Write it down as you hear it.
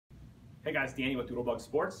Hey guys, Danny with Doodlebug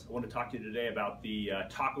Sports. I want to talk to you today about the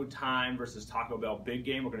Taco Time versus Taco Bell Big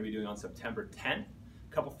Game we're going to be doing on September 10th.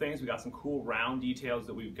 A couple things, we got some cool round details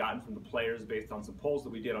that we've gotten from the players based on some polls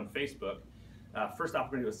that we did on Facebook. First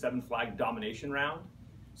off, we're going to do a 7-flag domination round.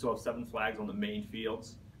 So we'll have 7 flags on the main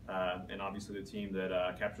fields, and obviously the team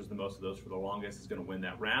that captures the most of those for the longest is going to win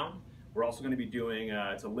that round. We're also going to be doing,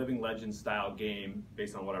 it's a living legend style game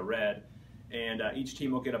based on what I read. And each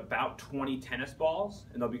team will get about 20 tennis balls,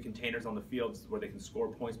 and there'll be containers on the fields where they can score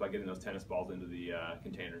points by getting those tennis balls into the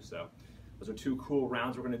containers. So those are 2 cool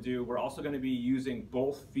rounds we're going to do. We're also going to be using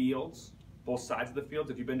both fields, both sides of the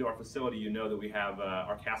fields. If you've been to our facility, you know that we have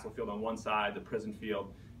our Castle field on one side, the prison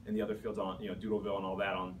field, and the other fields on, Doodleville and all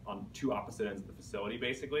that on 2 opposite ends of the facility,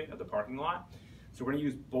 basically, of the parking lot. So we're going to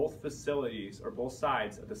use both facilities, or both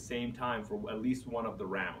sides, at the same time for at least one of the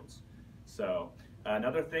rounds. So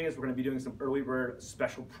another thing is we're going to be doing some early bird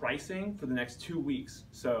special pricing for the next 2 weeks.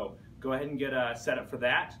 So go ahead and get set up for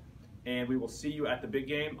that, and we will see you at the big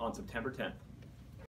game on September 10th.